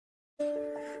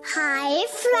Hi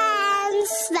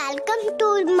friends, welcome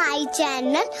to my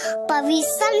channel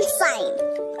Pavisunshine.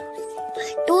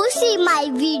 To see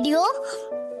my video,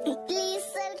 please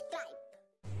subscribe.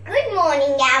 Good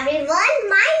morning everyone,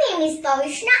 my name is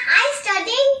Pavisunshine. I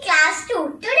study in class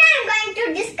 2. Today I am going to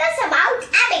discuss about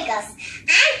Abacus.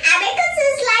 And Abacus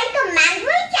is like a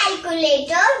manual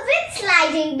calculator with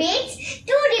sliding bits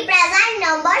to represent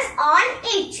numbers on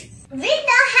it. With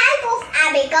the help of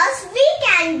Abacus, we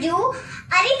can do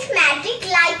arithmetic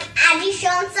like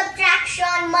addition,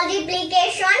 subtraction,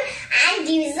 multiplication and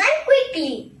division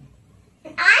quickly.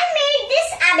 I made this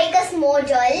Abacus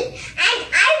model and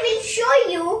I will show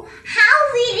you how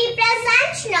we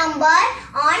represent number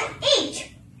on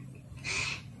it.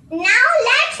 Now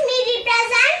let me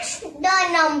represent the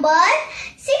number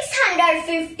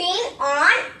 615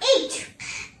 on it.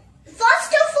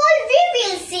 First of all, we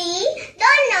will see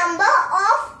the number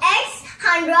of its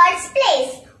hundreds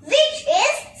place, which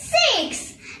is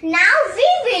 6. Now we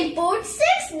will put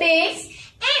 6 bits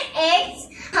in its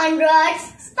hundreds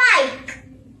spike.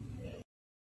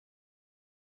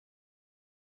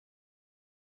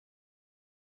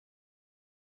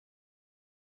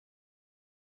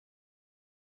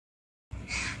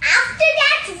 After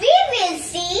that, we will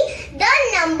see the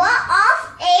number of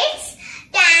its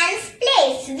tens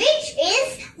place, which is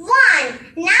 1.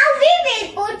 Now we will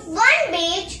put 1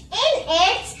 bit in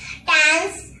its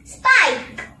tens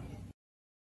spike.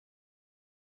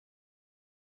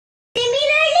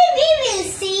 Similarly, we will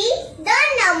see the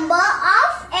number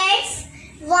of its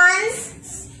ones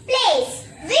place,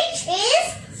 which is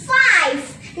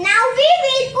 5. Now we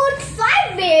will put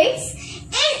 5 bits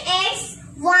in its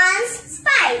ones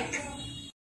spike.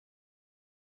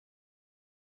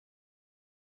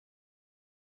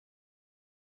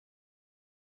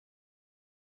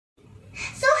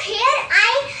 So here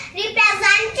I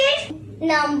represented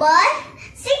number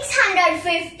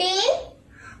 615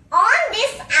 on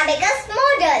this Abacus